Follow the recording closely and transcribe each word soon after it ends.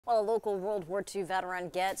Well, a local World War II veteran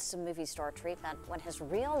gets some movie star treatment when his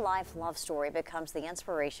real-life love story becomes the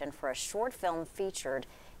inspiration for a short film featured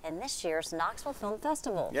in this year's Knoxville Film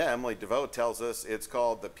Festival. Yeah, Emily DeVoe tells us it's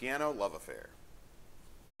called The Piano Love Affair.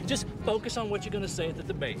 Just focus on what you're going to say at the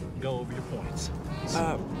debate. Go over your points.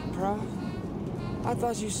 Prof, I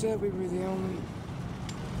thought you said we were the only...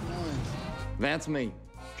 That's me,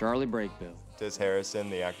 Charlie Brakebill. Does Harrison,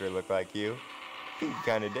 the actor, look like you? He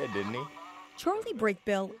kind of did, didn't he? Charlie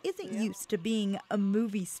Brakebill isn't used to being a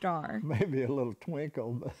movie star. Maybe a little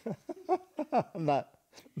twinkle, but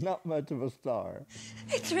not much of a star.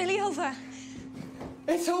 It's really over.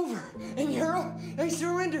 It's over, and they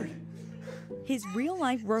surrendered. His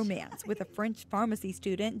real-life romance with a French pharmacy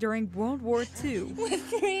student during World War II. We're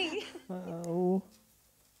free. Oh,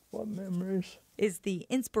 what memories. Is the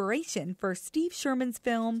inspiration for Steve Sherman's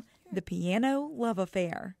film, The Piano Love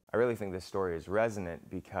Affair. I really think this story is resonant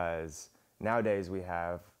because nowadays we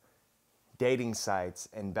have dating sites,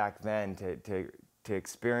 and back then to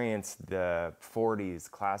experience the 40s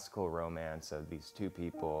classical romance of these two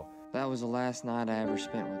people. That was the last night I ever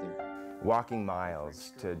spent with her. Walking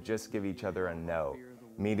miles to just give each other a note,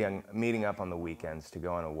 meeting up on the weekends to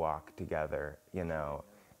go on a walk together, you know,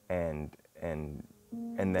 and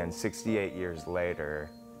then 68 years later,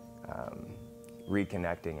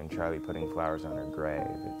 reconnecting and Charlie putting flowers on her grave.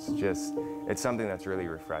 It's something that's really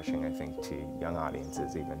refreshing, I think, to young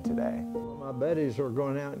audiences even today. My buddies were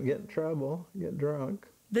going out and get in trouble, get drunk.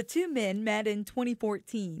 The two men met in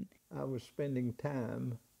 2014. I was spending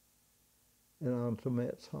time in Aunt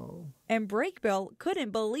Met's home. And Brakebill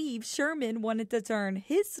couldn't believe Sherman wanted to turn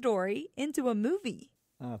his story into a movie.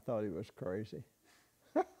 I thought he was crazy.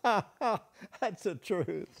 That's the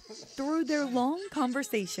truth. Through their long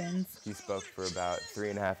conversations, he spoke for about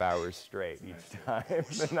 3.5 hours straight each time,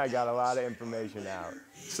 and I got a lot of information out.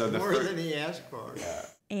 So more than he asked for. Yeah.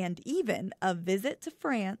 And even a visit to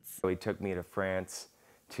France. He took me to France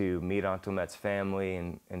to meet Aunt Met's family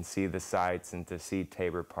and see the sights and to see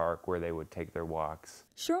Tabor Park where they would take their walks.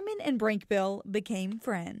 Sherman and Brakebill became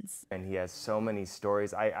friends. And he has so many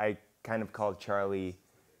stories. I kind of called Charlie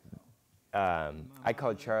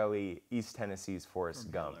East Tennessee's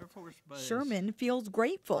Forrest Gump. Sherman feels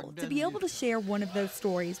grateful to be able to share one of those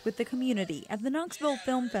stories with the community at the Knoxville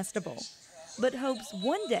Film Festival, but hopes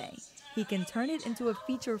one day he can turn it into a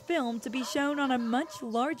feature film to be shown on a much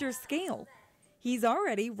larger scale. He's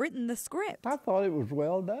already written the script. I thought it was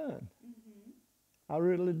well done. I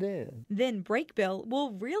really did. Then Brakebill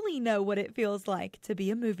will really know what it feels like to be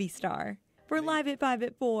a movie star. For Live at 5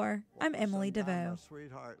 at 4, I'm Emily DeVoe.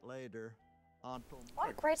 What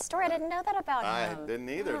a great story. I didn't know that about him. I didn't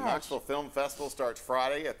either. Gosh. Knoxville Film Festival starts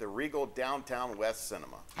Friday at the Regal Downtown West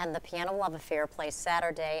Cinema. And The Piano Love Affair plays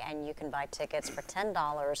Saturday, and you can buy tickets for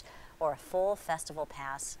 $10 or a full festival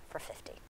pass for $50.